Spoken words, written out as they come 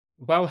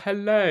Well,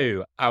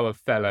 hello, our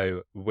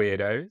fellow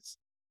weirdos.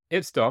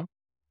 It's Dom,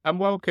 and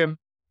welcome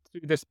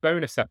to this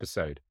bonus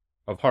episode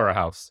of Horror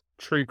House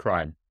True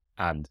Crime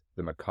and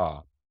the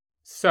Macabre.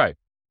 So,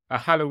 a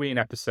Halloween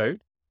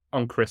episode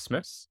on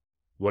Christmas.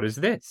 What is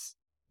this?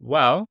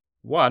 Well,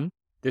 one,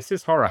 this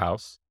is Horror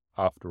House,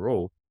 after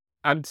all,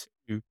 and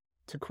two,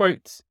 to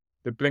quote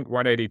the Blink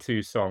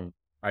 182 song,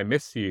 I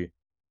Miss You,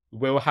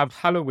 we'll have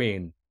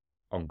Halloween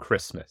on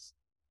Christmas.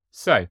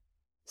 So,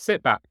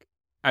 sit back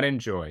and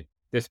enjoy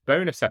this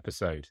bonus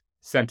episode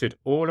centered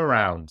all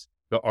around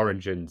the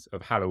origins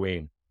of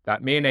Halloween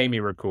that me and Amy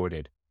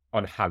recorded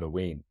on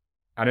Halloween.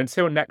 And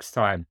until next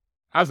time,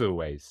 as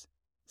always,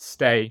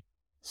 stay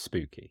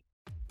spooky.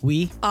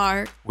 We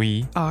are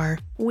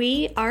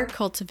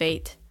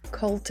Cultivate.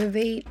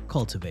 Cultivate.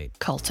 Cultivate.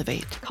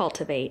 Cultivate.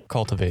 Cultivate.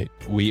 Cultivate.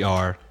 We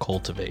are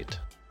Cultivate.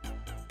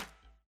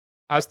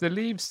 As the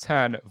leaves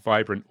turn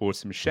vibrant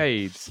autumn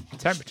shades,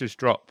 temperatures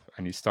drop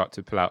and you start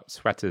to pull out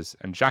sweaters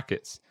and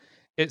jackets,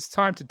 it's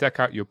time to deck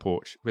out your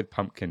porch with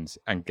pumpkins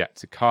and get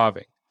to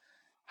carving.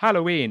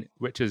 Halloween,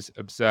 which is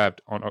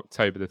observed on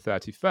October the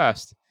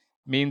 31st,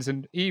 means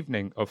an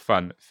evening of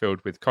fun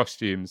filled with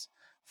costumes,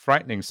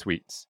 frightening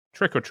sweets,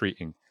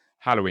 trick-or-treating,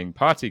 Halloween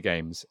party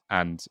games,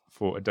 and,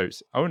 for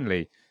adults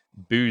only,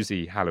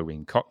 boozy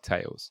Halloween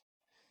cocktails.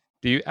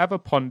 Do you ever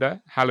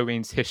ponder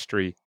Halloween's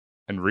history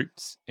and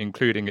roots,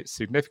 including its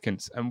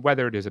significance and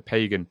whether it is a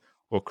pagan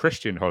or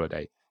Christian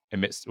holiday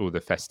amidst all the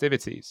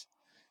festivities?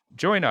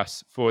 Join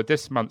us for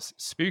this month's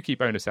spooky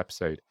bonus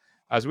episode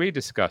as we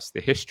discuss the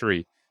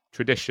history,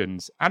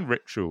 traditions, and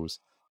rituals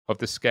of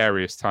the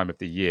scariest time of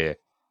the year,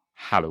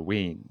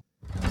 Halloween.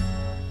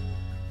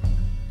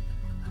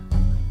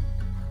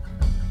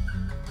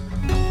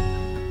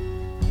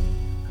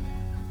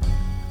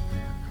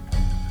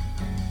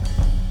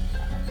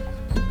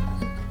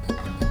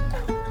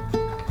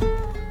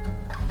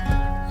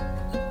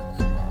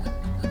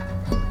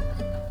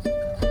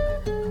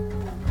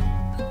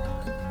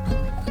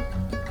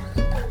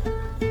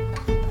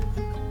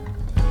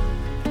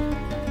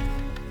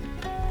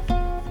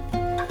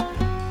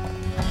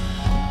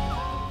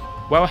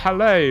 Well,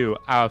 hello,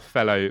 our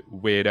fellow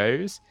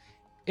weirdos.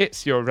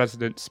 It's your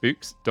resident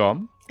spooks,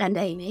 Dom. And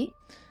Amy.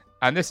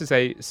 And this is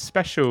a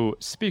special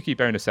spooky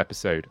bonus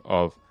episode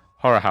of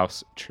Horror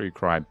House True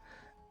Crime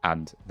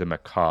and the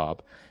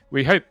Macabre.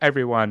 We hope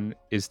everyone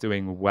is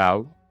doing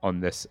well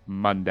on this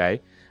Monday.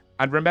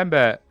 And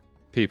remember,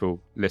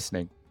 people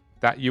listening,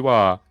 that you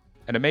are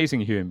an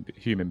amazing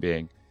human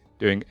being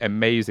doing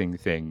amazing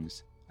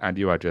things, and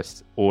you are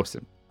just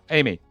awesome.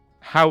 Amy,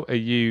 how are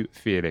you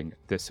feeling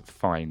this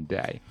fine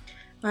day?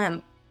 I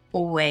am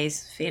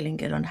always feeling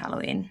good on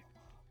Halloween.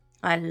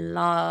 I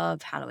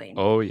love Halloween.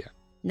 Oh, yeah.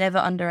 Never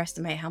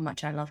underestimate how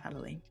much I love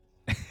Halloween.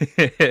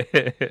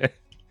 The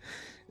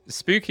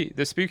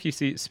spooky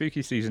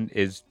season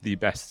is the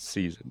best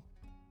season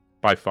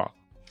by far.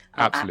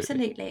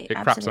 Absolutely. It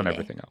craps on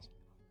everything else.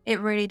 It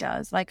really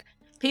does. Like,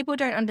 people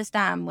don't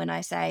understand when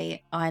I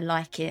say I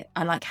like it.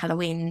 I like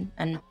Halloween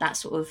and that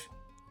sort of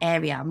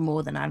area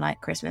more than I like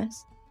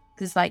Christmas.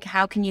 Because, like,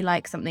 how can you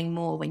like something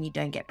more when you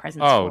don't get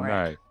presents for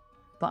it?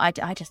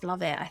 But I just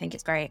love it. I think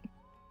it's great.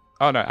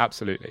 Oh, no,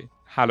 absolutely.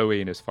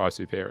 Halloween is far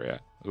superior.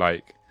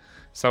 Like,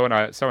 someone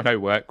I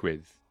work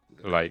with,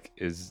 like,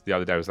 is the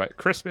other day was like,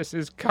 Christmas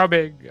is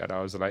coming. And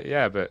I was like,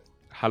 yeah, but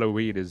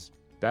Halloween is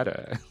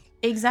better.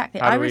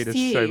 Exactly. Halloween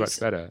is so much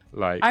better.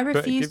 Like, I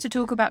refuse to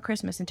talk about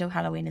Christmas until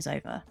Halloween is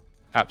over.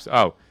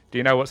 Oh, do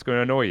you know what's going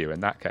to annoy you in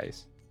that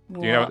case?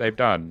 Do you know what they've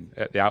done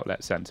at the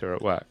outlet centre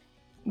at work?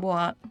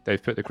 What?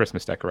 They've put the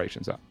Christmas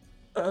decorations up.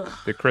 Ugh.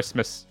 The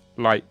Christmas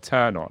light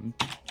turn on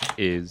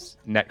is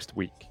next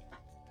week.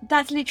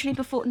 That's literally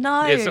before.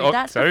 No, It's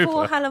that's October.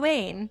 before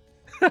Halloween.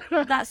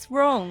 That's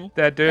wrong.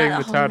 They're doing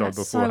the turn on that's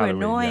before so Halloween.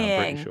 annoying. Yeah,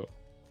 I'm pretty sure.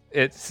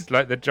 It's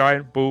like the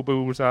giant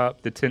bulbs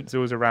up, the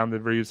tinsels around the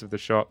roofs of the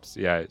shops.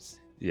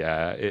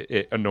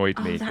 It annoyed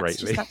me that's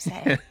greatly. just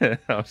upsetting.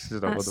 I was just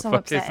like, what That's the so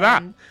fuck is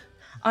that?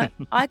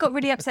 upsetting. I got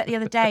really upset the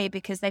other day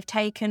because they've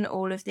taken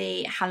all of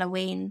the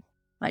Halloween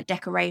like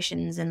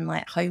decorations and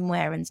like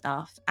homeware and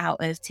stuff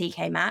out of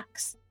TK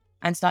Maxx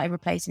and started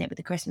replacing it with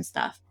the Christmas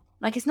stuff.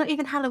 Like, it's not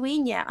even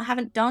Halloween yet. I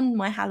haven't done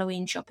my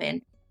Halloween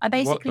shopping. I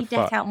basically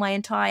deck out my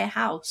entire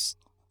house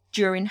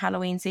during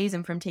Halloween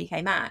season from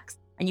TK Maxx,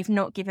 and you've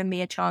not given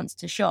me a chance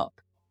to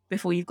shop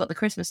before you've got the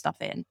Christmas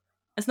stuff in.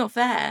 It's not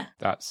fair.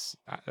 That's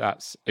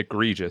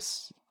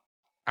egregious.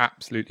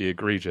 Absolutely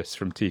egregious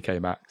from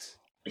TK Maxx.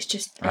 It's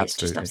just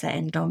Absolutely.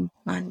 upsetting, Dom.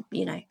 And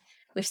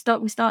we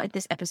started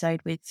this episode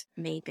with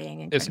me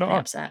being incredibly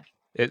upset.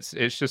 It's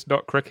just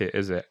not cricket,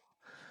 is it?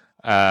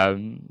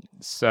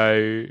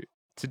 So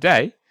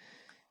today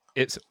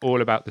it's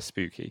all about the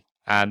spooky,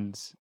 and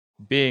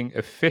being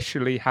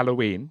officially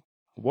Halloween,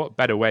 what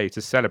better way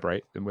to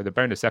celebrate than with a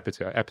bonus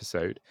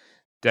episode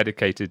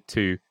dedicated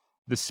to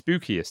the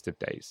spookiest of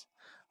days.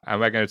 And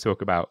we're going to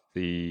talk about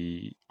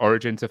the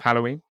origins of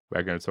Halloween.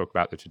 We're going to talk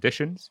about the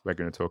traditions. We're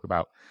going to talk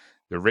about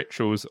the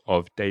rituals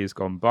of days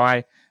gone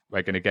by.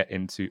 We're going to get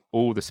into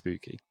all the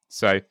spooky.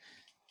 So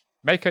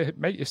make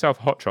yourself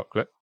a hot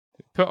chocolate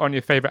Put on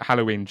your favourite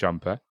Halloween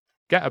jumper,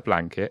 get a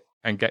blanket,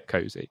 and get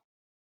cozy.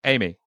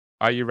 Amy,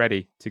 are you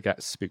ready to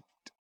get spooked?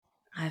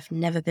 I've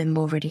never been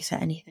more ready for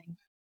anything.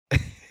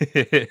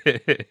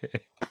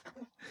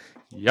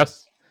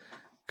 Yes.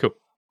 Cool.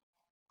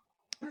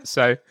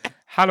 So,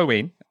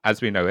 Halloween,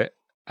 as we know it,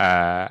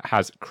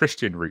 has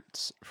Christian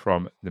roots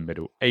from the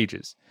Middle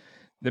Ages.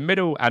 The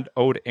Middle and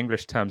Old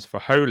English terms for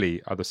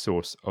holy are the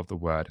source of the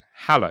word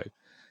hallow.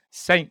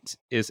 Saint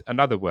is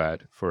another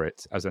word for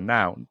it as a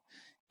noun.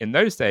 In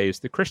those days,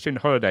 the Christian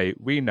holiday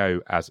we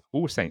know as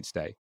All Saints'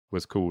 Day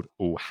was called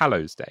All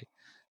Hallows' Day,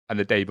 and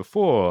the day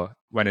before,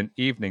 when an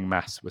evening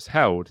mass was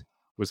held,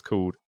 was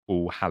called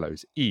All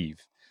Hallows'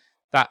 Eve.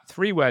 That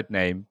three-word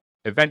name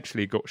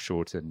eventually got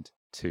shortened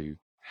to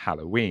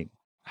Halloween.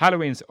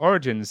 Halloween's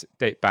origins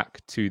date back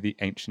to the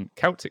ancient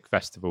Celtic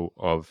festival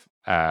of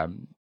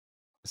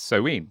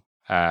Samhain,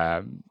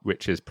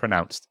 which is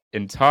pronounced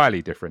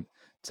entirely different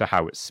to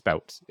how it's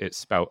spelt. It's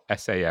spelled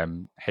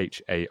Samhain,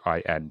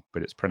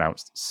 but it's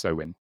pronounced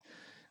Samhain.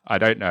 I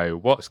don't know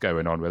what's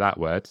going on with that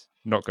word.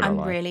 Not going to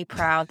lie. I'm really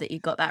proud that you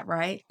got that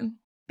right.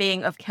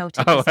 Being of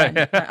Celtic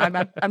descent,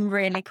 I'm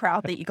really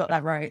proud that you got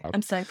that right.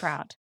 I'm so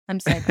proud. I'm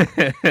so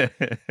proud.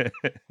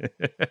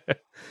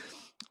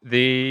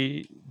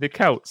 The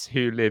Celts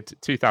who lived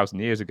 2,000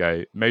 years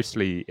ago,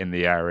 mostly in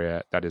the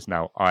area that is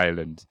now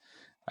Ireland,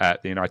 the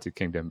United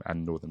Kingdom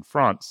and northern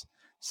France,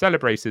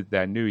 celebrated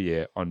their New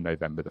Year on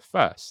November the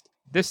 1st.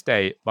 This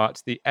day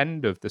marked the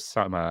end of the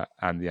summer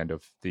and the end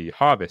of the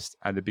harvest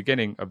and the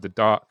beginning of the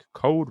dark,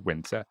 cold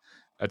winter,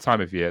 a time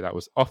of year that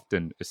was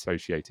often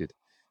associated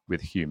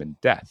with human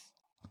death.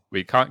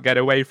 We can't get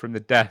away from the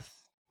death.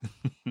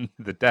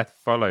 The death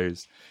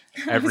follows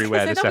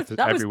everywhere this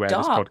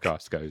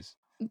podcast goes.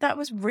 That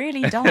was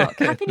really dark.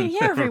 Happy New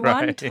Year,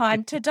 everyone. Right.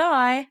 Time to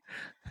die.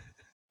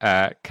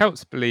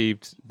 Celts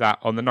believed that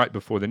on the night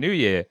before the New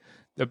Year,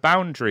 the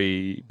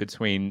boundary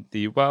between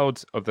the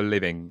world of the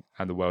living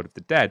and the world of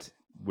the dead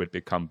would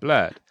become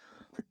blurred.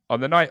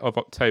 On the night of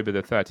October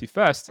the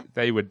 31st,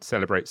 they would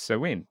celebrate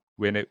Samhain,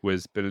 when it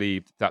was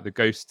believed that the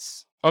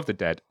ghosts of the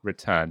dead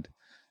returned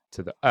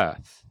to the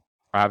earth.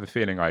 I have a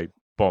feeling I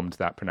bombed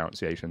that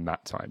pronunciation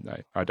that time,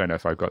 though. I don't know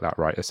if I got that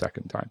right a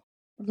second time.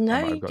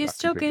 No, you're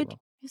still good. Wrong.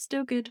 You're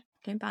still good.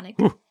 Don't panic.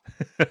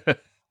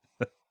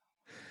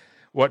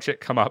 Watch it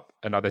come up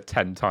another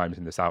 10 times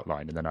in this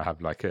outline, and then I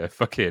have like a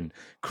fucking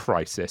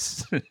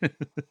crisis.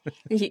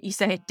 You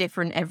say it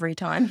different every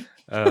time.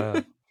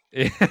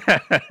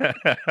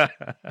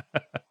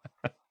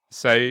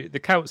 So the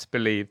Celts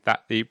believed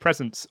that the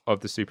presence of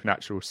the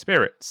supernatural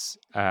spirits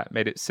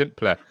made it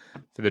simpler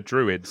for the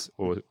Druids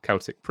or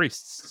Celtic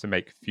priests to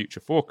make future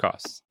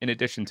forecasts, in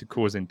addition to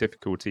causing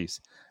difficulties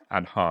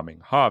and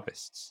harming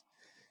harvests.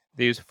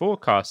 These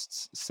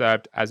forecasts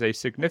served as a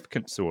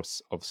significant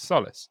source of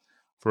solace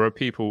for a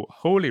people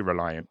wholly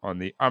reliant on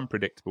the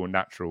unpredictable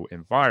natural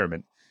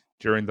environment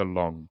during the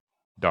long,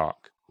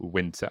 dark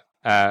winter.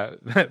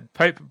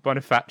 Pope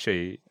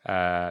Boniface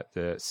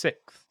VI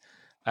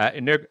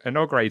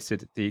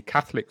inaugurated the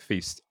Catholic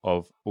feast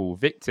of All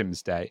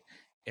Victims' Day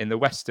in the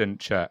Western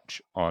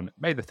Church on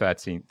May the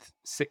 13th,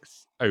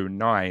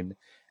 609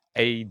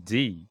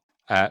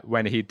 AD,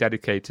 when he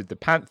dedicated the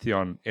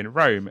Pantheon in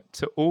Rome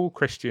to all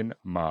Christian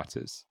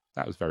martyrs.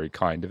 That was very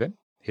kind of him.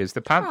 Here's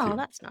the Pantheon. Oh,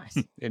 that's nice.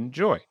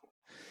 Enjoy.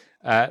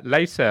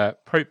 Later,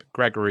 Pope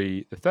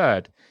Gregory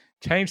III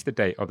changed the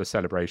date of the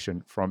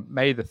celebration from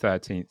May the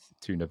 13th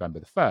to November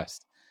the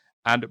 1st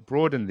and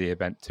broadened the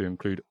event to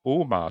include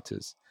all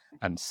martyrs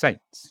and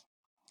saints.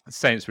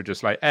 Saints were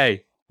just like,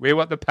 hey, we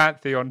want the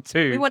Pantheon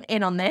too. We want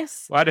in on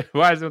this. Why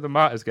is all the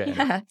martyrs getting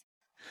it?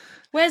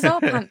 Where's our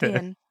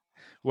Pantheon?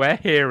 We're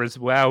here as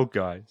well,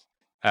 guys.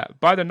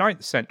 By the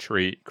 9th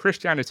century,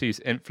 Christianity's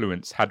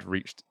influence had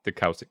reached the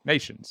Celtic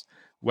nations,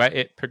 where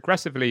it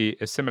progressively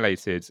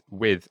assimilated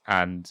with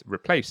and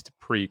replaced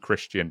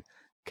pre-Christian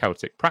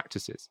Celtic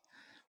practices.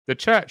 The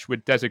church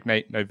would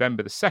designate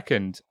November the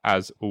 2nd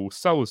as All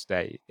Souls'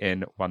 Day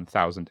in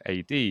 1000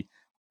 AD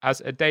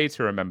as a day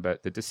to remember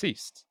the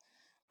deceased.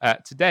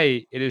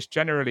 Today, it is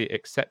generally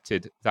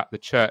accepted that the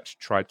church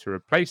tried to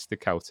replace the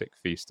Celtic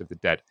Feast of the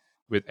Dead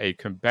with a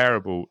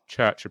comparable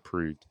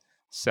church-approved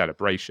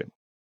celebration.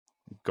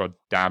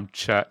 Goddamn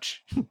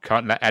church.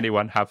 Can't let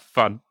anyone have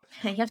fun.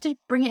 You have to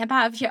bring it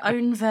about of your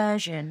own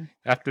version.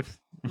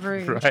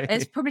 Rude. Right.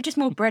 It's probably just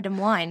more bread and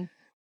wine.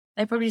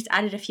 They probably just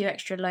added a few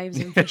extra loaves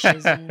and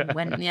fishes and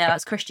went, yeah,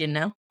 that's Christian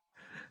now.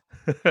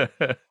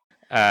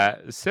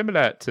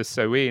 Similar to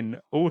Samhain,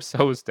 All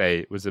Souls'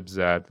 Day was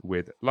observed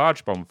with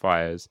large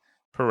bonfires,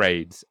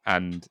 parades,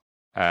 and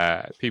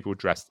people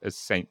dressed as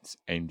saints,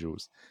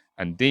 angels,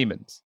 and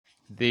demons.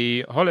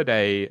 The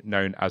holiday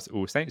known as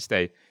All Saints'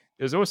 Day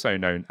is also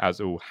known as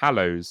All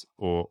Hallows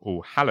or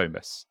All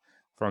Hallowmas,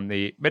 from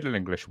the Middle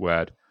English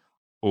word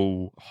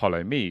All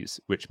Hallowmees,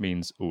 which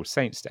means All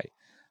Saints' Day,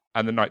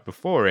 and the night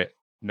before it,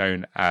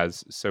 known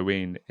as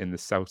Samhain in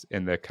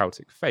the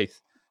Celtic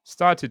faith,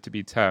 started to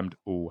be termed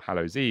All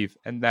Hallows' Eve,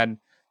 and then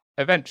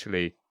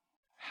eventually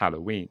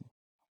Halloween.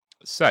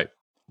 So,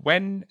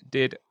 when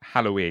did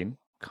Halloween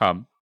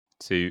come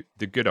to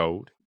the good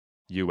old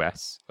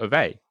US of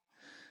A?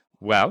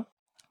 Well,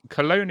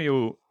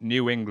 colonial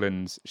New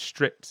England's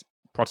strict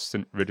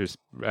Protestant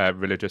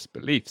religious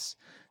beliefs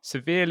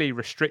severely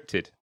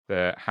restricted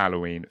the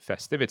Halloween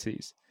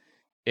festivities.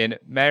 In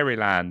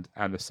Maryland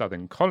and the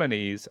southern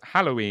colonies,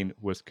 Halloween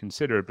was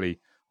considerably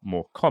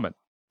more common.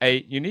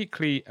 A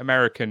uniquely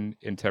American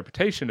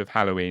interpretation of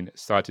Halloween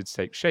started to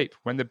take shape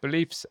when the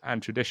beliefs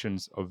and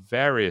traditions of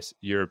various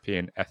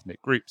European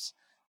ethnic groups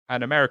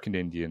and American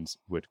Indians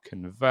would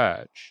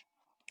converge.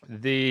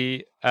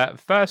 The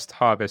first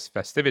harvest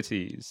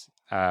festivities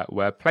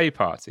were play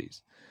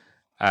parties,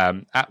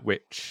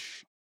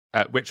 which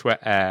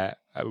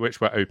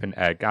were open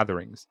air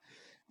gatherings.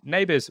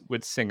 Neighbors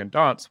would sing and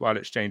dance while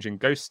exchanging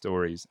ghost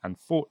stories and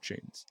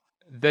fortunes.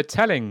 The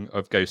telling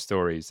of ghost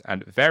stories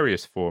and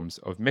various forms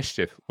of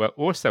mischief were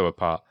also a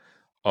part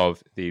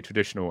of the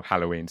traditional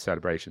Halloween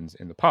celebrations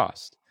in the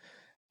past.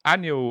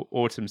 Annual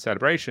autumn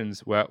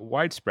celebrations were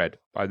widespread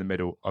by the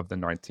middle of the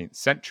 19th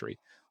century,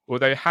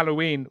 although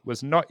Halloween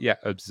was not yet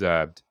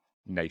observed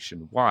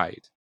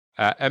nationwide.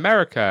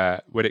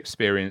 America would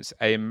experience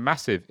a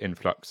massive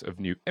influx of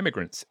new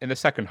immigrants in the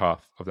second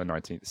half of the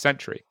 19th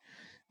century.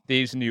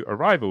 These new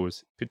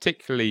arrivals,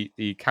 particularly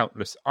the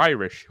countless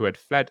Irish who had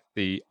fled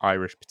the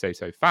Irish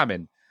potato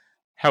famine,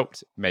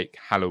 helped make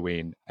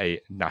Halloween a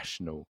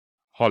national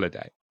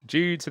holiday.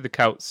 Due to the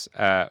Celts'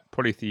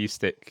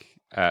 polytheistic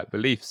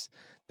beliefs,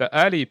 the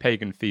early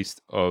pagan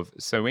feast of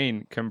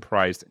Samhain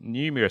comprised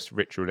numerous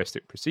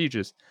ritualistic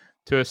procedures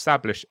to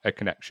establish a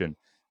connection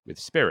with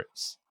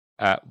spirits.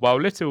 While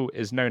little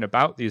is known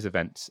about these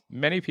events,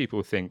 many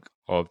people think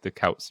of the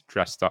Celts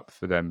dressed up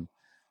for them.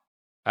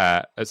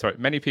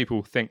 Many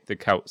people think the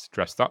Celts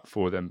dressed up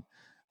for them.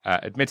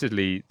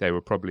 Admittedly, they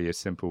were probably as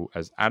simple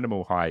as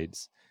animal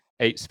hides,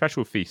 ate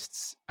special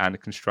feasts,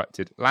 and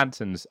constructed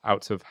lanterns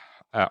out of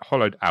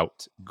hollowed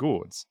out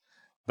gourds,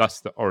 thus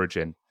the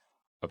origin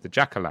of the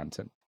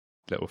jack-o'-lantern.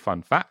 Little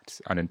fun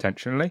fact,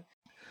 unintentionally.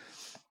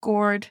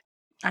 Gourd.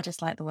 I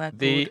just like the word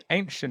The gourd.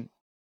 ancient...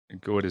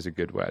 Gourd is a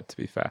good word, to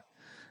be fair.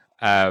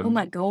 Oh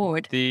my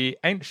god. The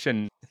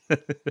ancient...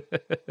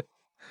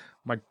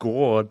 my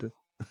god.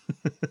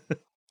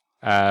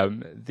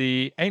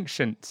 The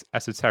ancient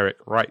esoteric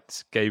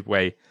rites gave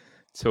way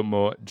to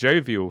more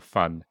jovial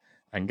fun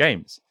and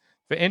games.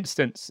 For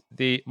instance,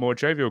 the more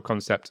jovial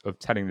concept of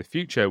telling the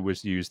future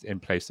was used in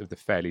place of the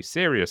fairly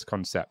serious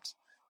concept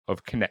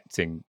of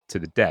connecting to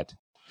the dead.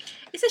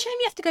 It's a shame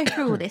you have to go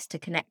through all this to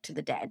connect to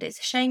the dead. It's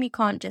a shame you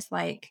can't just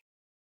FaceTime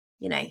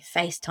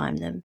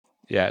them.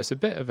 Yeah, it's a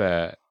bit of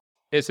a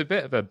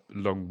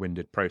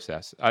long-winded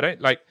process. I don't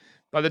like.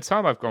 By the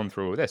time I've gone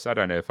through all this, I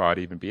don't know if I'd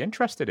even be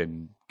interested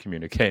in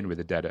communicating with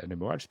the dead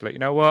anymore. I'd just be like, you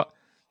know what?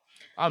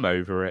 I'm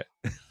over it.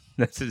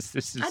 this is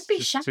I'd be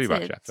just too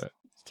much shattered. effort.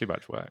 It's too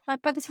much work.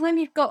 Like by the time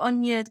you've got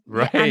on your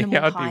Right,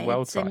 animal I'd be well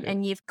hides tired.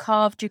 and you've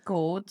carved your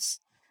gourds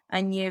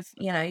and you've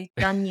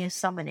done your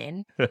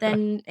summoning,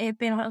 then it'd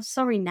be like, oh,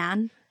 sorry,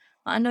 Nan.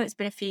 I know it's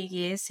been a few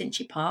years since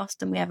you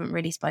passed and we haven't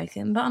really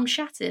spoken, but I'm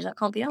shattered. I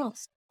can't be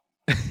asked.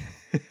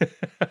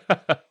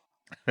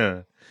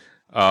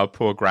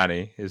 Poor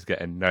Granny is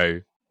getting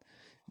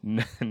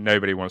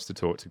nobody wants to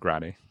talk to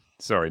Granny.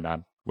 Sorry,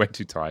 Nan. Way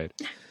too tired.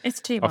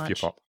 It's too Off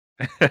much. your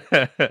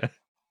pop.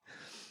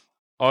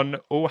 On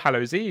All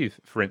Hallows Eve,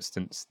 for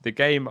instance, the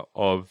game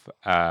of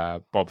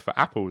Bob for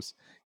Apples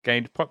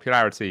gained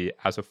popularity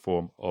as a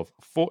form of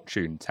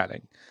fortune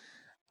telling.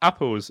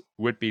 Apples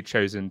would be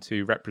chosen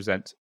to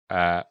represent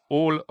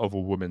all of a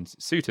woman's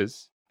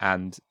suitors,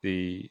 and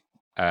the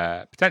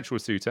potential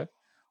suitor,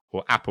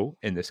 or apple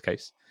in this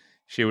case,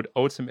 she would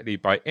ultimately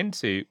buy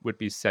into would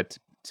be said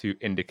to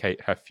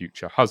indicate her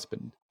future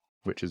husband,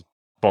 which is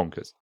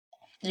bonkers.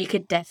 You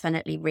could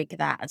definitely rig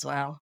that as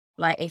well.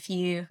 Like if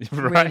you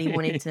Right. really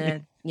wanted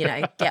to,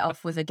 get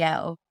off with a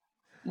girl,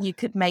 you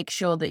could make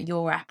sure that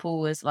your apple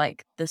was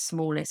like the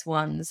smallest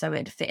one so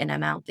it'd fit in her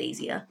mouth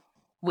easier,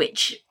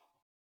 which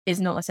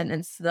is not a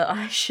sentence that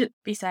I should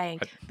be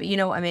saying, but you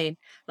know what I mean.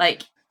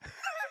 Like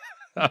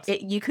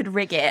you could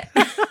rig it,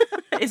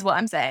 is what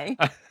I'm saying.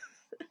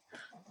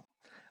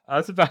 I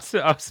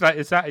was like,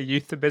 is that a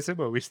euphemism,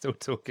 or are we still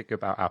talking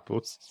about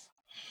apples?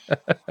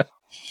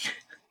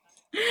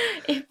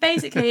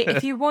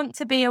 If you want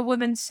to be a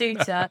woman's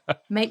suitor,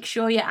 make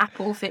sure your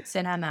apple fits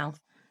in her mouth.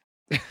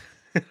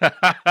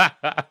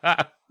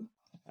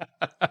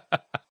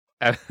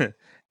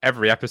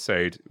 Every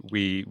episode,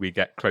 we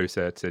get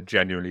closer to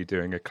genuinely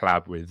doing a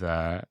collab with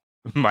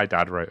My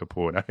Dad Wrote a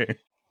Porno.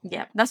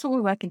 Yeah, that's what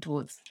we're working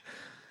towards.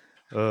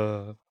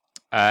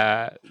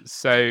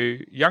 So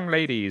young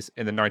ladies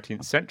in the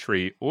 19th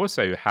century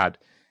also had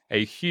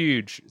a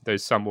huge, though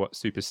somewhat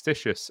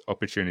superstitious,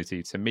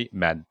 opportunity to meet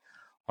men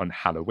on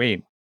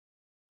Halloween.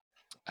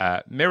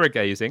 Mirror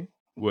gazing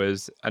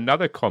was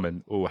another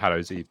common All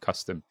Hallows Eve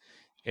custom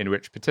in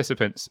which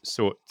participants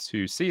sought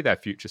to see their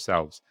future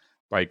selves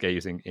by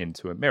gazing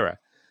into a mirror.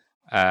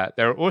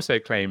 There are also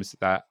claims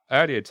that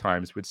earlier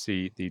times would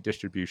see the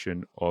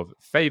distribution of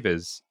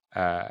favors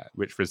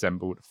which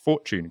resembled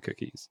fortune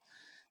cookies.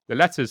 The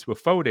letters were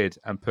folded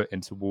and put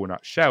into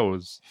walnut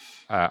shells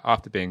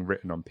after being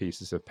written on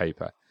pieces of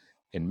paper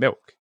in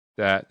milk.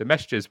 The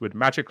messages would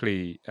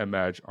magically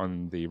emerge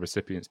on the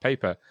recipient's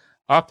paper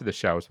after the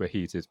shells were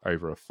heated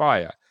over a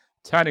fire,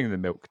 turning the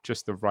milk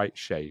just the right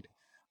shade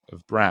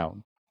of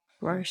brown.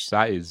 Gross.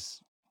 That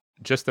is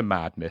just a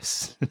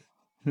madness.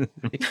 That's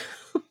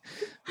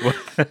crazy.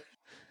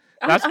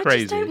 I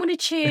just don't want to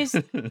choose.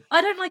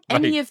 I don't like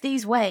any of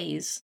these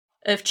ways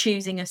of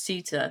choosing a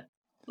suitor.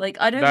 Like,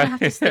 I don't want to have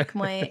to stick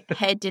my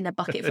head in a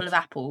bucket full of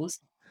apples.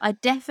 I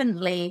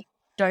definitely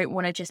don't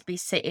want to just be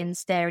sitting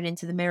staring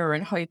into the mirror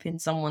and hoping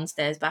someone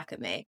stares back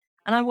at me.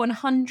 And I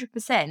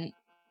 100%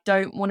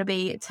 don't want to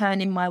be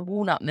turning my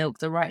walnut milk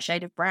the right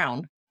shade of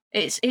brown.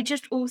 It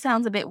just all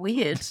sounds a bit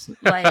weird.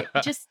 Like,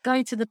 just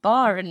go to the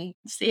bar and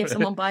see if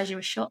someone buys you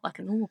a shot like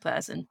a normal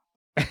person.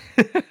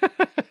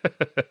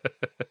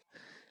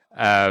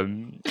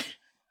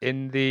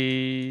 In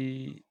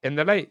the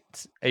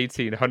late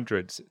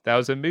 1800s, there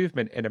was a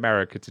movement in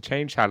America to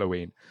change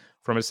Halloween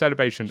from a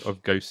celebration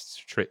of ghosts,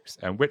 tricks,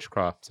 and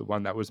witchcraft to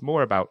one that was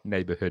more about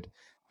neighborhood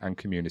and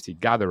community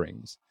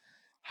gatherings.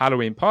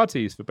 Halloween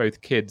parties for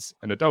both kids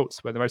and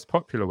adults were the most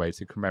popular way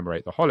to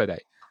commemorate the holiday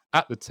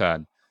at the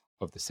turn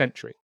of the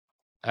century.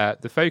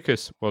 The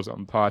focus was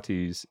on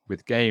parties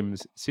with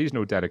games,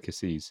 seasonal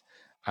delicacies,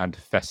 and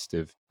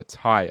festive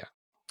attire.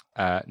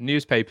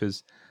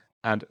 Newspapers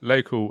and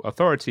local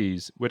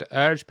authorities would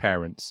urge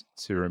parents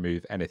to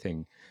remove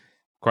anything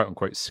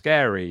quote-unquote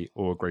scary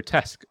or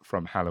grotesque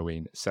from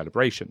Halloween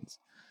celebrations.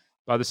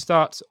 By the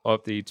start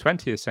of the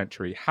 20th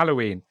century,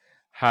 Halloween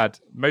had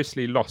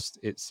mostly lost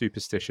its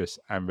superstitious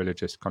and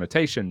religious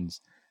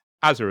connotations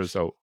as a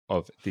result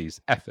of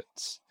these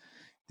efforts.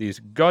 These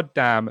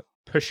goddamn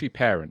pushy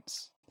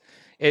parents.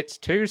 It's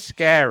too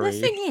scary.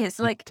 The thing is,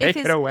 like, Take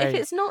it away. If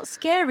it's not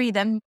scary,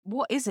 then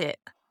what is it?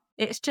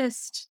 It's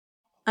just,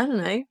 I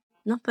don't know,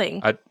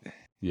 nothing.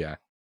 Yeah.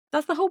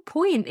 That's the whole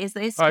point, is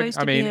that it's supposed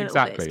to be a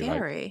little bit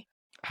scary. Like,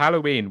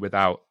 Halloween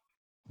without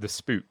the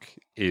spook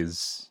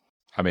is...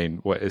 I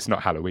mean, it's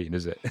not Halloween,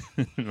 is it?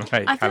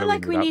 Like, I feel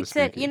like we need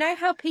to... You know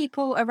how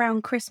people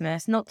around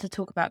Christmas, not to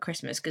talk about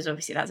Christmas, because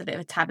obviously that's a bit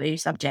of a taboo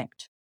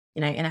subject,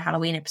 you know, in a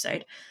Halloween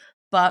episode,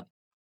 but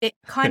it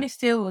kind of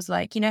feels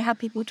like, you know how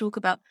people talk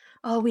about,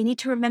 oh, we need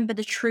to remember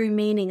the true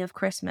meaning of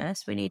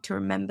Christmas. We need to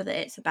remember that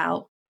it's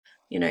about,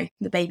 you know,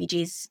 the baby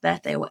Jesus'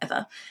 birthday or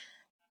whatever.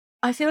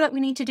 I feel like we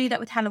need to do that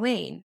with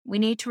Halloween. We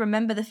need to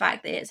remember the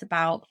fact that it's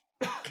about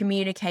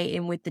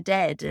communicating with the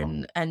dead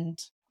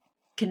and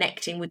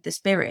connecting with the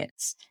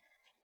spirits.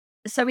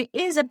 So it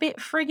is a bit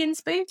friggin'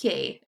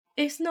 spooky.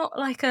 It's not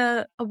like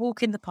a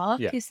walk in the park.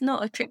 Yeah. It's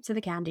not a trip to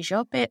the candy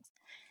shop.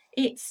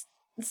 It's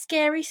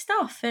scary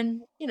stuff.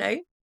 And, you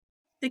know,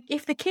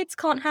 if the kids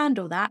can't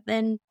handle that,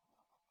 then,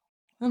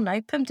 I don't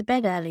know, put them to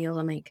bed early or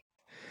something.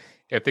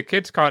 If the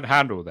kids can't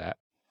handle that,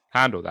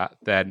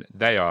 then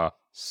they are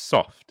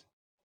soft.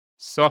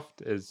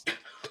 Soft as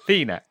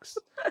Phoenix.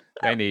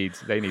 They need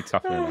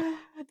toughening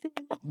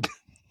up.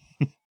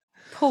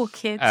 Poor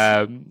kids.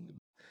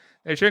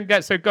 They shouldn't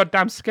get so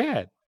goddamn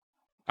scared.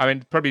 I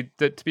mean, probably,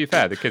 to be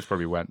fair, the kids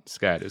probably weren't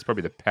scared. It's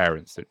probably the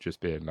parents that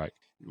just being like,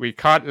 we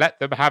can't let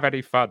them have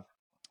any fun.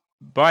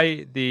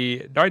 By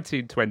the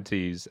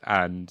 1920s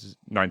and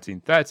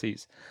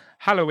 1930s,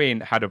 Halloween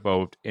had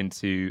evolved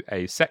into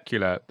a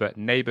secular but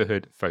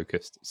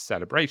neighborhood-focused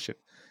celebration,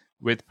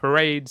 with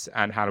parades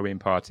and Halloween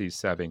parties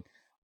serving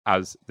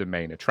as the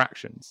main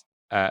attractions.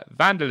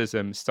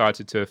 Vandalism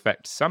started to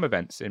affect some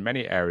events in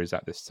many areas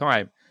at this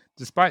time,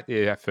 despite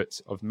the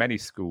efforts of many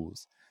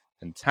schools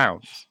and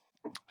towns.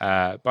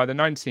 By the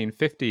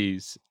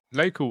 1950s,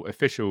 local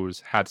officials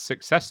had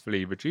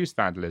successfully reduced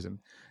vandalism,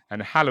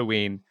 and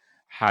Halloween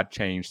had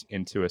changed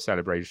into a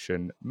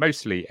celebration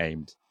mostly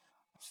aimed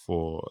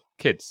for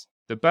kids.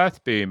 The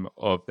birth boom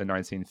of the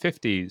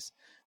 1950s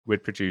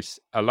would produce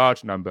a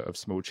large number of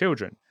small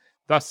children.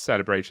 Thus,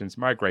 celebrations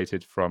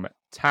migrated from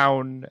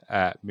town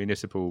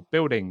municipal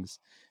buildings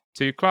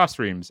to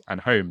classrooms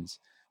and homes,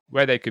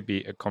 where they could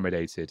be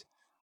accommodated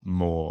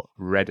more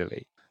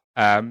readily.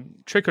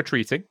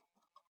 Trick-or-treating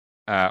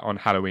on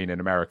Halloween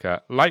in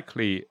America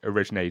likely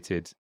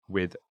originated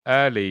with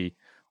early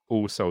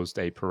All Souls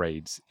Day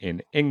parades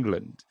in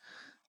England.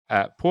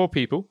 Poor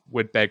people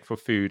would beg for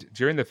food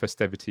during the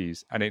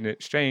festivities, and in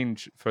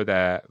exchange for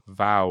their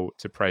vow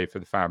to pray for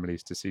the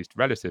family's deceased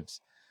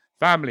relatives,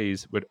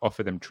 families would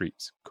offer them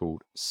treats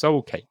called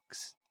soul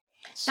cakes.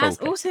 That's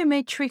also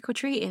made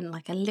trick-or-treating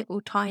like a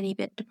little tiny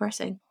bit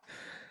depressing.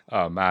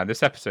 Oh man,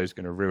 this episode's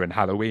going to ruin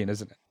Halloween,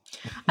 isn't it?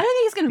 I don't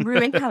think it's going to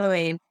ruin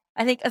Halloween.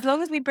 I think as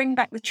long as we bring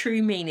back the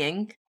true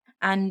meaning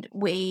and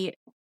we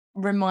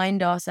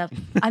remind ourselves,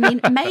 I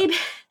mean,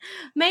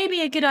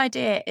 maybe a good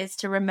idea is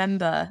to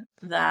remember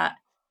that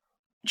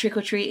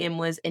trick-or-treating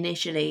was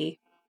initially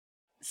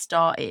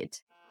started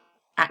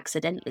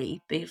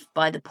accidentally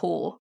by the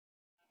poor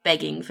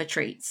begging for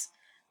treats.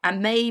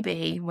 And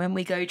maybe when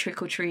we go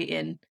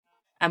trick-or-treating,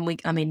 I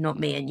mean, not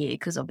me and you,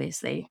 because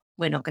obviously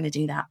we're not going to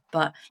do that,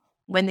 but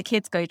when the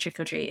kids go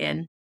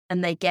trick-or-treating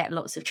and they get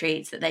lots of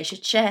treats, that they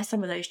should share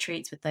some of those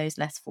treats with those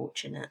less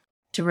fortunate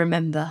to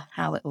remember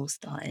how it all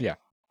started. Yeah,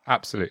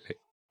 absolutely.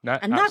 No,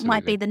 and that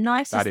might be the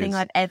nicest thing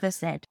I've ever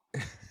said.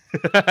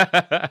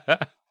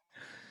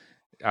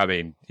 I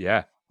mean,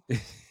 yeah,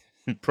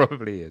 it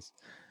probably is.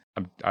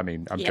 I'm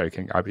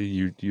joking. I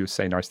mean, you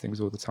say nice things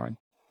all the time.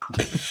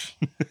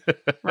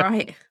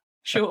 Right,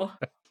 sure.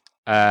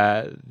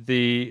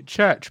 The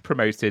church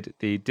promoted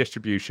the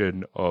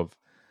distribution of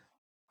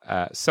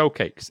soul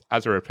cakes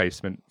as a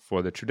replacement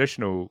for the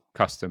traditional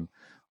custom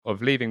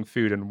of leaving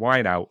food and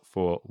wine out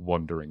for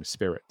wandering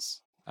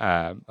spirits.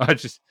 I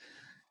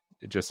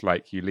just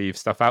like you leave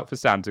stuff out for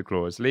Santa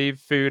Claus, leave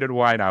food and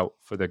wine out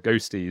for the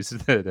ghosties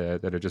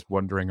that are just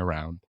wandering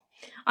around.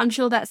 I'm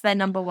sure that's their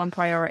number one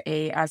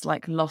priority as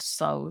like lost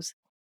souls.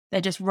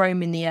 They're just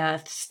roaming the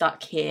earth,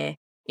 stuck here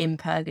in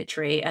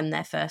purgatory, and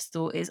their first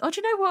thought is, oh, do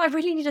you know what? I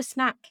really need a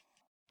snack.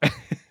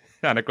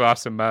 And a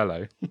glass of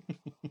Merlot.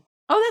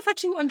 Oh, that's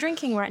actually what I'm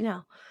drinking right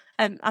now.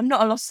 I'm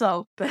not a lost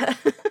soul, but...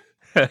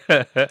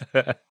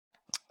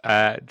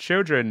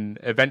 Children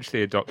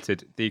eventually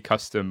adopted the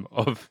custom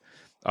of...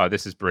 Oh,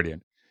 this is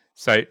brilliant.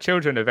 So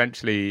children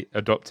eventually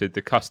adopted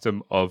the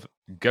custom of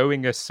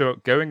going a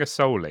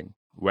souling,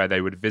 where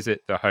they would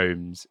visit the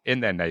homes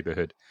in their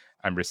neighborhood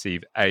and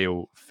receive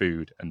ale,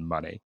 food, and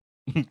money.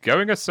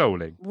 Going a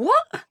souling.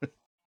 What?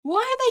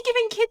 Why are they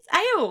giving kids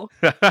ale?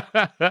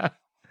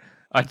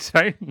 I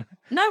don't know.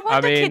 No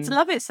wonder kids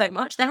love it so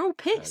much. They're all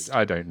pissed.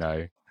 I don't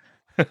know.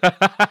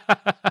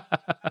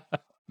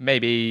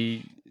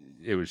 Maybe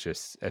it was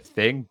just a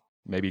thing.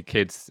 Maybe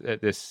kids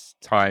at this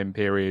time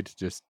period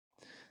just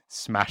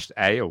smashed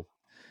ale.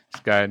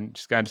 Just going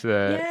to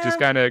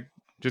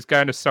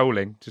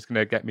souling. Just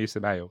gonna get me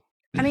some ale.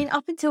 I mean,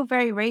 up until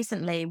very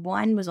recently,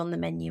 wine was on the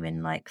menu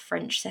in like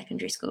French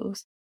secondary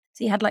schools.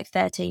 So you had like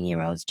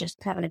 13-year-olds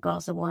just having a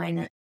glass of wine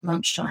at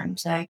lunchtime.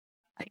 So I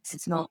guess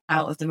it's not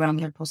out of the realm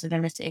of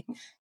possibility.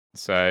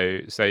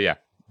 So yeah,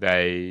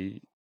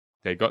 they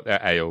got their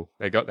ale,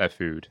 they got their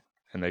food,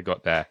 and they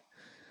got their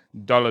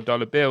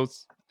dollar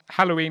bills.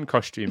 Halloween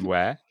costume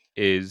wear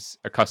is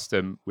a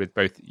custom with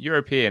both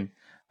European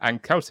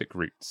and Celtic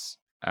roots.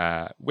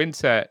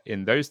 Winter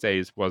in those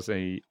days was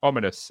an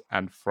ominous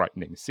and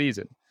frightening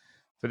season.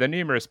 For the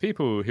numerous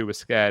people who were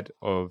scared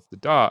of the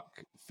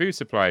dark, food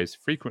supplies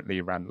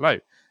frequently ran low,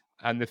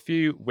 and the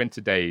few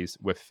winter days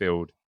were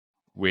filled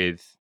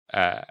with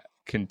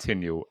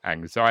continual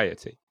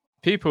anxiety.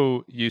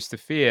 People used to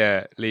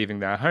fear leaving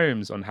their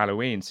homes on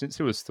Halloween since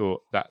it was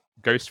thought that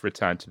ghosts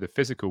returned to the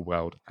physical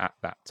world at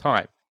that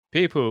time.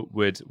 People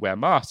would wear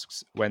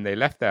masks when they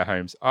left their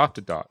homes after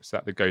dark so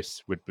that the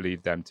ghosts would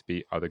believe them to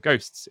be other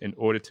ghosts in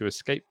order to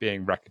escape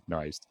being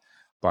recognized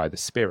by the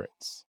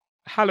spirits.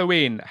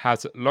 Halloween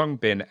has long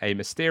been a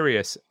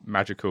mysterious,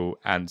 magical,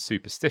 and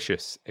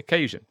superstitious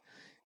occasion.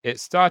 It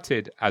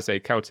started as a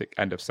Celtic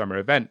end-of-summer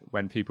event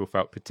when people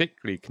felt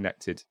particularly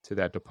connected to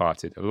their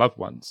departed loved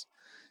ones.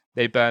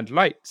 They burned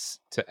lights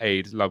to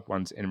aid loved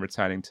ones in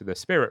returning to the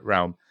spirit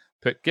realm,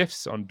 put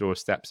gifts on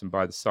doorsteps and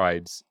by the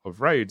sides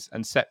of roads,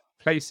 and set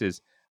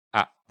places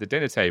at the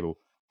dinner table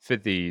for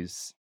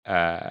these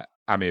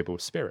amiable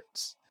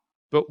spirits.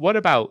 But what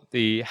about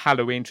the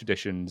Halloween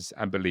traditions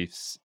and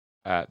beliefs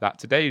that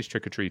today's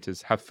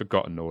trick-or-treaters have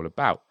forgotten all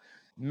about?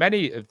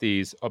 Many of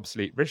these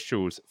obsolete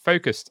rituals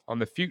focused on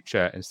the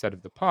future instead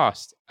of the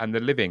past and the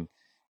living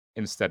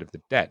instead of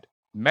the dead.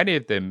 Many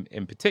of them,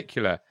 in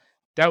particular,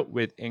 dealt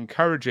with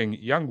encouraging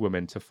young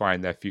women to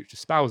find their future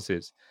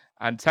spouses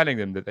and telling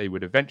them that they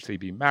would eventually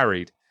be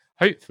married,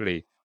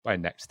 hopefully by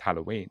next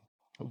Halloween.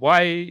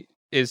 Why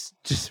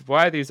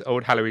are these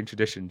old Halloween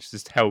traditions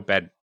just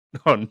hell-bent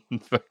on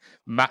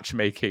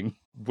matchmaking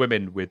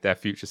women with their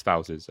future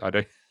spouses? I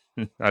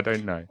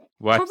don't know.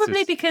 Why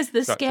probably because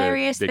the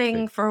scariest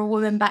thing for a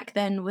woman back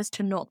then was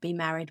to not be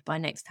married by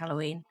next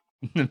Halloween.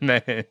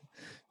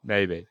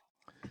 Maybe.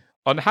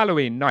 On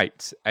Halloween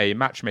night, a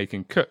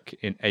matchmaking cook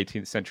in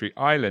 18th century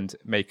Ireland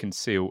may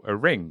conceal a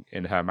ring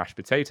in her mashed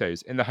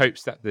potatoes in the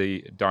hopes that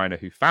the diner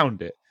who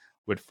found it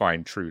would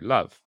find true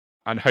love,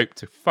 and hope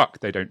to fuck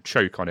they don't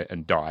choke on it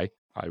and die,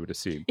 I would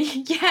assume.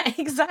 Yeah,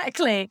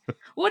 exactly.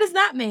 What does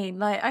that mean?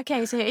 Like,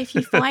 okay, so if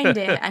you find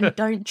it and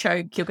don't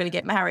choke, you're going to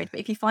get married. But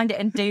if you find it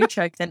and do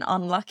choke, then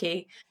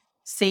unlucky.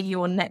 See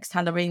you on next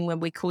Halloween when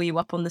we call you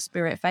up on the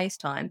spirit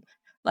FaceTime.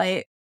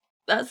 Like,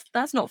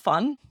 that's not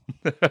fun.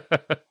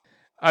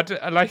 That's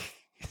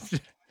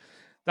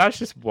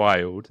just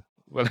wild.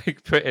 Well,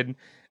 like putting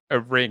a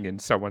ring in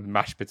someone's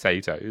mashed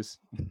potatoes.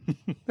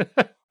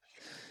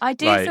 I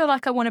do feel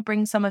like I want to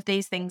bring some of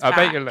these things back.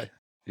 Bet you're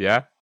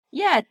yeah?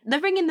 Yeah, the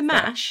ring in the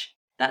mash.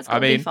 That's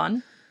going to be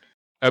fun.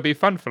 It'll be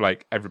fun for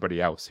like everybody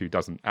else who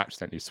doesn't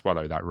accidentally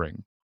swallow that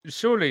ring.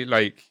 Surely,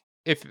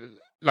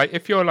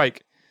 if you're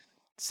like,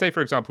 say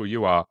for example,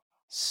 you are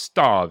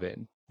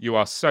starving, you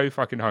are so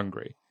fucking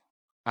hungry,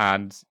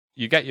 and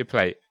you get your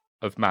plate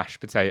of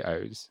mashed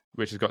potatoes,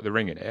 which has got the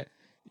ring in it,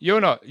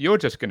 you're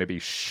just going to be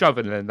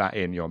shoving that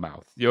in your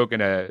mouth. You're going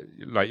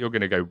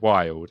to go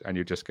wild, and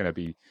you're just going to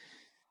be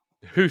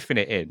hoofing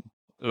it in.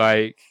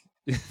 Like,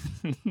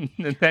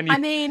 And then you I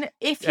mean,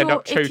 if end you're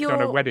up choking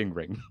on a wedding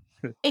ring.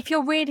 if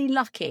you're really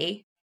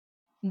lucky,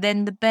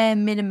 then the bare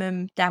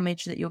minimum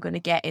damage that you're going to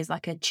get is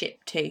like a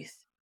chipped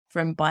tooth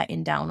from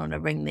biting down on a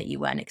ring that you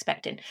weren't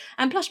expecting.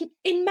 And plus,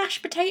 in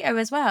mashed potato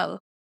as well,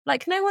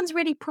 like no one's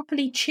really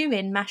properly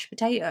chewing mashed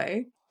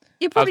potato.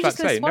 You're I was probably about just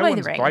to going to say, no swallow the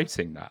one's ring.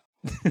 biting that.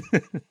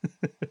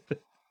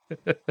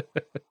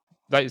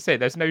 Like you say,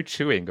 there's no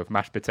chewing of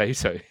mashed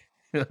potato.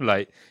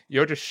 Like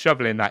you're just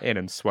shoveling that in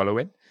and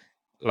swallowing.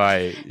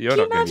 Like you're Can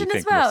you not going to be imagine as thinking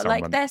of well?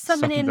 someone. Like there's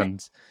someone in.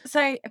 someone's-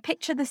 So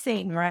picture the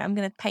scene, right? I'm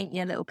going to paint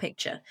you a little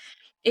picture.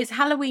 It's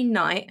Halloween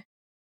night.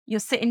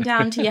 You're sitting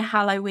down to your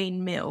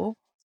Halloween meal.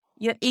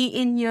 You're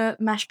eating your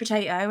mashed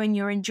potato and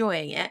you're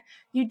enjoying it.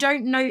 You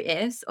don't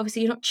notice,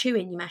 obviously, you're not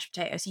chewing your mashed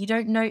potato, so you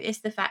don't notice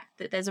the fact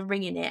that there's a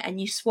ring in it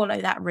and you swallow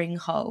that ring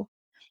whole.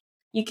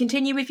 You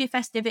continue with your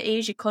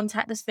festivities, you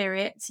contact the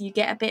spirits, you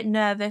get a bit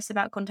nervous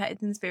about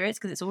contacting the spirits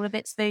because it's all a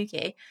bit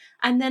spooky.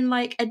 And then,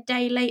 like a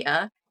day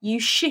later, you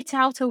shit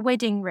out a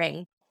wedding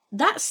ring.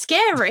 That's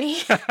scary.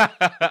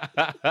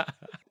 It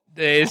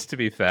is, to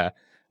be fair.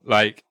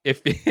 Like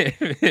if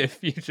if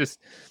you just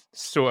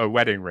saw a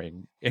wedding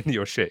ring in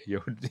your shit,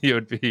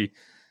 you'd be,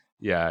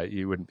 yeah,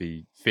 you wouldn't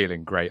be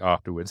feeling great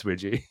afterwards,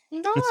 would you?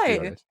 No, Let's be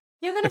honest.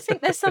 you're going to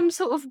think there's some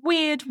sort of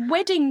weird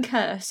wedding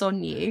curse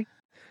on you.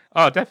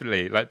 Oh,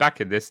 definitely. Like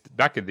back in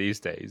these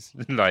days,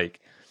 like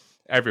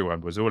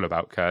everyone was all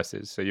about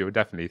curses, so you would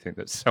definitely think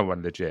that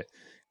someone legit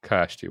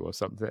cursed you or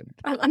something.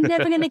 I'm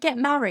never going to get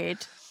married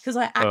because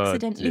I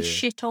accidentally dear.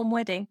 shit on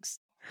weddings.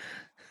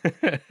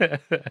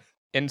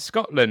 In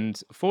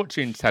Scotland,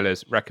 fortune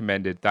tellers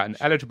recommended that an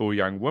eligible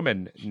young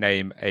woman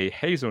name a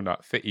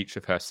hazelnut for each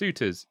of her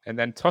suitors and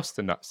then toss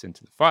the nuts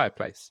into the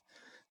fireplace.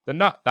 The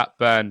nut that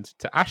burned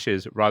to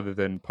ashes rather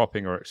than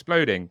popping or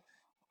exploding,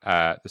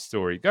 the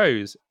story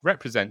goes,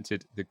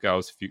 represented the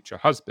girl's future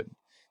husband.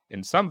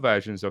 In some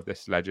versions of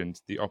this legend,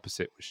 the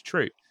opposite was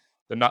true.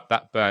 The nut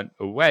that burnt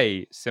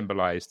away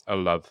symbolized a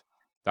love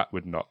that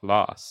would not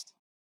last.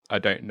 I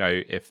don't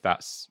know if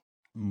that's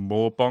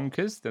more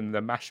bonkers than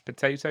the mashed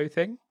potato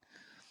thing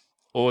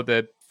or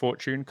the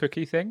fortune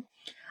cookie thing.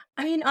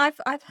 I mean, I've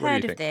do you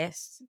heard of think?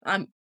 this.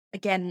 I'm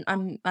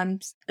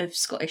of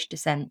Scottish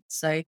descent,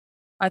 so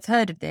I've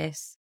heard of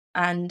this,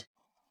 and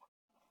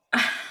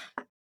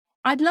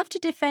I'd love to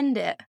defend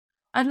it.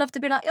 I'd love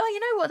to be like, oh, you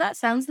know what, that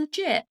sounds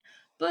legit.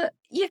 But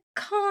you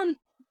can't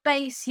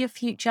base your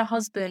future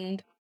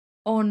husband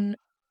on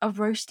a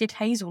roasted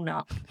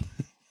hazelnut.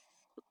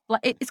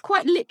 Like it's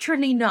quite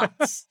literally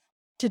nuts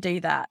to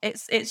do that.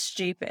 It's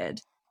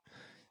stupid.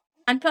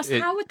 And plus,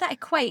 how would that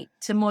equate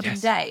to modern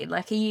Yes. day?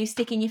 Like, are you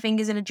sticking your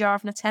fingers in a jar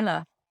of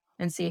Nutella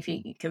and see if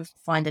you can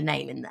find a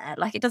name in there?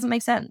 Like, it doesn't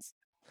make sense.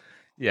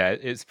 Yeah,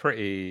 it's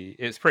pretty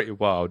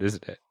wild,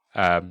 isn't it?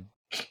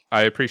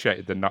 I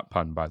appreciated the nut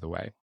pun, by the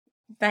way,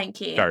 Thank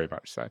you. very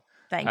much so.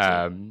 Thank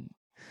you.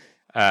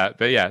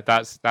 But yeah,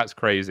 that's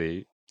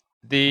crazy.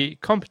 The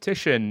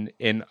competition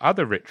in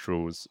other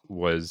rituals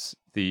was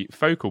the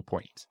focal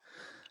point.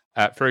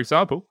 For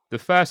example, the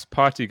first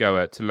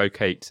partygoer to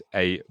locate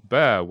a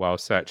burr while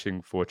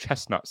searching for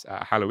chestnuts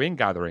at a Halloween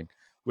gathering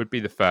would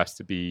be the first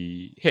to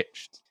be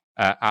hitched.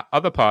 At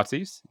other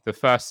parties, the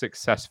first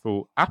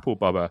successful apple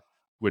bobber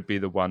would be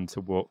the one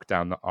to walk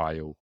down the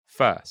aisle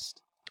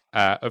first.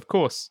 Of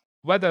course,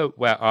 whether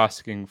we're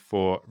asking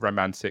for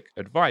romantic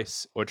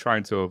advice or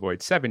trying to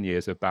avoid 7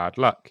 years of bad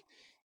luck,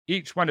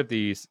 each one of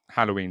these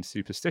Halloween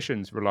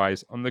superstitions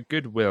relies on the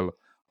goodwill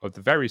of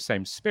the very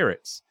same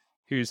spirits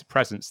whose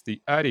presence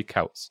the early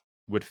Celts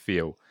would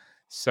feel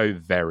so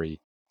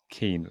very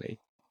keenly.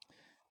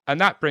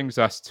 And that brings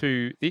us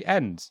to the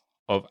end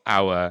of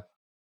our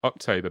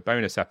October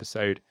bonus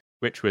episode,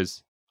 which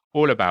was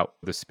all about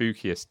the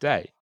spookiest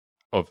day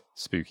of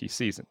spooky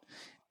season.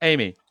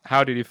 Amy,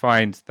 how did you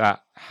find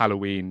that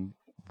Halloween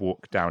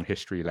walk down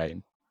history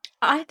lane?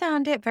 I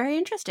found it very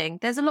interesting.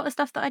 There's a lot of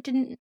stuff that I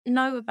didn't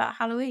know about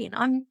Halloween.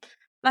 I'm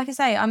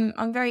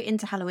very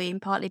into Halloween,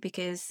 partly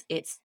because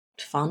it's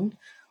fun.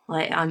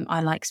 Like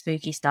I like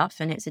spooky stuff,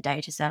 and it's a day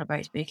to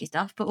celebrate spooky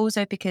stuff. But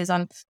also because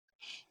I'm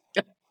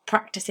a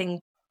practicing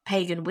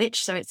pagan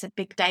witch, so it's a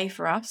big day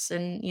for us,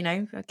 and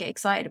I get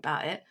excited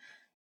about it.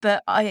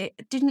 But I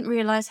didn't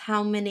realize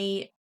how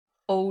many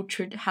old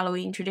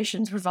Halloween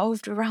traditions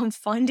revolved around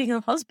finding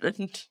a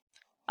husband.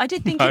 I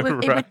did think it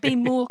would be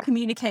more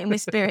communicating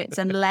with spirits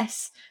and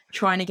less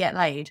trying to get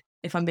laid,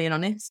 if I'm being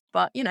honest.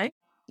 But you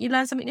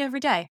learn something new every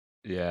day.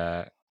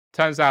 Yeah.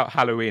 Turns out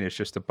Halloween is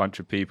just a bunch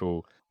of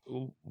people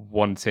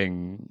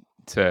wanting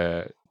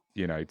to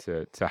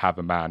have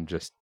a man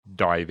just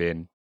dive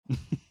in.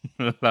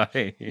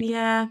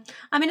 Yeah.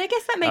 I mean, I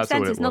guess that makes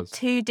sense. It's not was.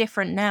 too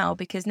different now,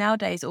 because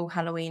nowadays all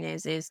Halloween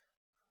is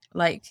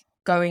like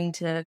going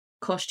to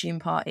costume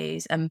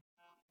parties and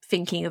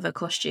thinking of a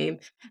costume.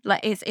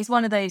 Like it's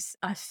one of those,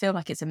 I feel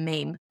like it's a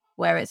meme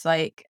where it's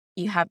like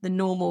you have the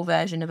normal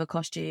version of a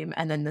costume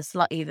and then the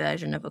slutty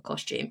version of a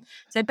costume.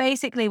 So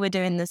basically we're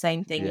doing the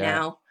same thing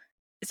now.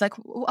 It's like,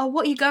 oh,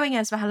 what are you going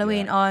as for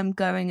Halloween? Yeah. I'm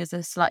going as a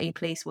slutty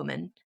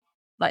policewoman.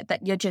 like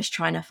that you're just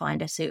trying to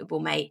find a suitable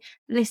mate.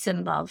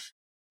 Listen, love,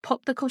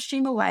 pop the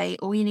costume away.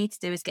 All you need to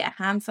do is get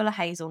a handful of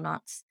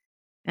hazelnuts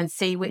and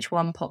see which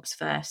one pops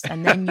first,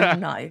 and then you'll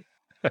know.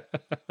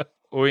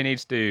 All you need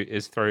to do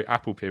is throw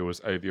apple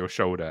peels over your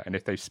shoulder, and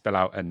if they spell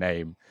out a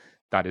name,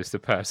 that is the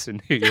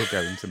person who you're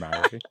going to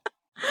marry.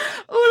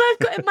 All I've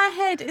got in my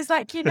head is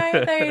like, you know,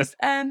 those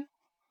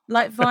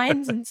like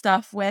vines and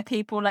stuff where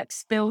people like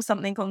spill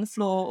something on the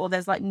floor, or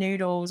there's like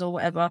noodles or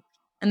whatever,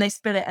 and they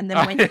spill it, and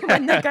then when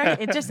they go,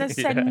 it just says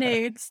send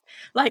nudes.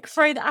 Like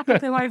throw the apple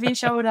peel over your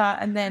shoulder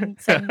and then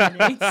send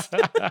the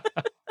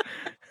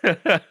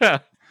nudes.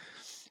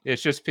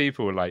 It's just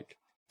people like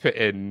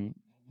putting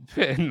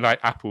like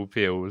apple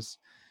peels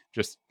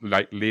just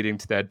like leading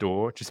to their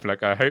door, just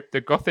like, I hope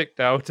the gothic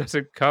girl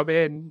doesn't come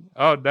in.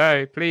 Oh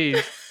no,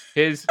 please.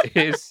 Here's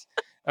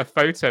a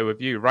photo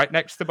of you right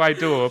next to my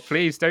door.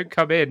 Please don't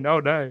come in. Oh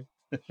no.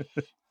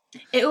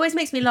 It always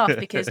makes me laugh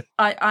because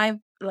I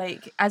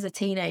like, as a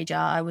teenager,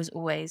 I was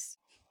always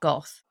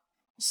goth.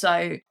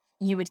 So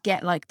you would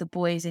get like the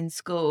boys in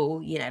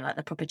school, you know, like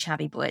the proper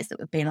chavvy boys that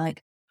would be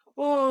like,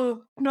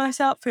 oh, nice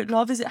outfit,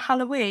 love. Is it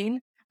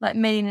Halloween? Like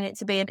meaning it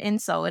to be an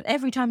insult. And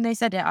every time they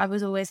said it, I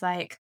was always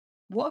like,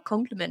 what a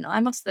compliment. I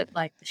must look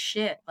like the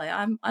shit. Like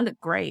I look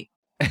great.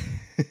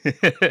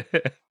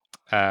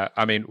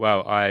 I mean,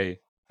 well, I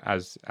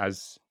as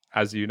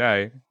you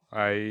know,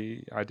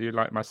 I do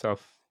like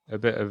myself a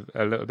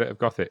little bit of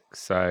gothic.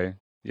 So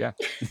yeah.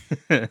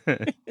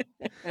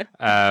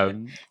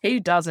 Who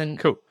doesn't?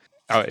 Cool.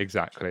 Oh,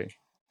 exactly.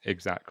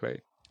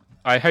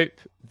 I hope,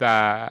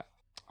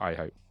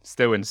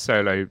 still in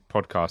solo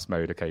podcast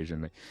mode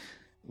occasionally,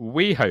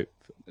 we hope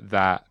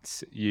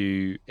that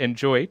you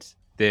enjoyed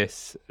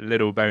this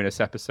little bonus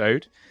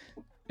episode.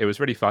 It was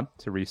really fun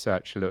to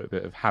research a little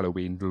bit of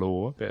Halloween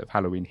lore, a bit of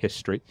Halloween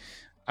history,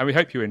 and we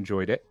hope you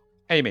enjoyed it.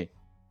 Amy,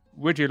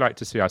 would you like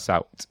to see us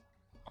out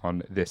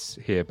on this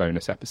here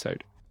bonus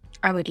episode?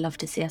 I would love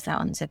to see us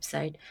out on this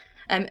episode.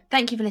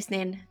 Thank you for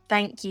listening.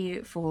 Thank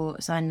you for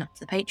signing up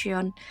to the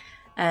Patreon.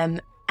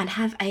 And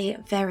have a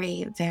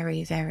very,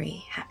 very,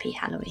 very happy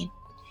Halloween.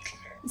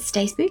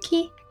 Stay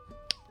spooky.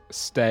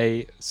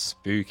 Stay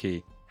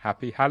spooky.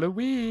 Happy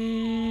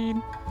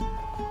Halloween.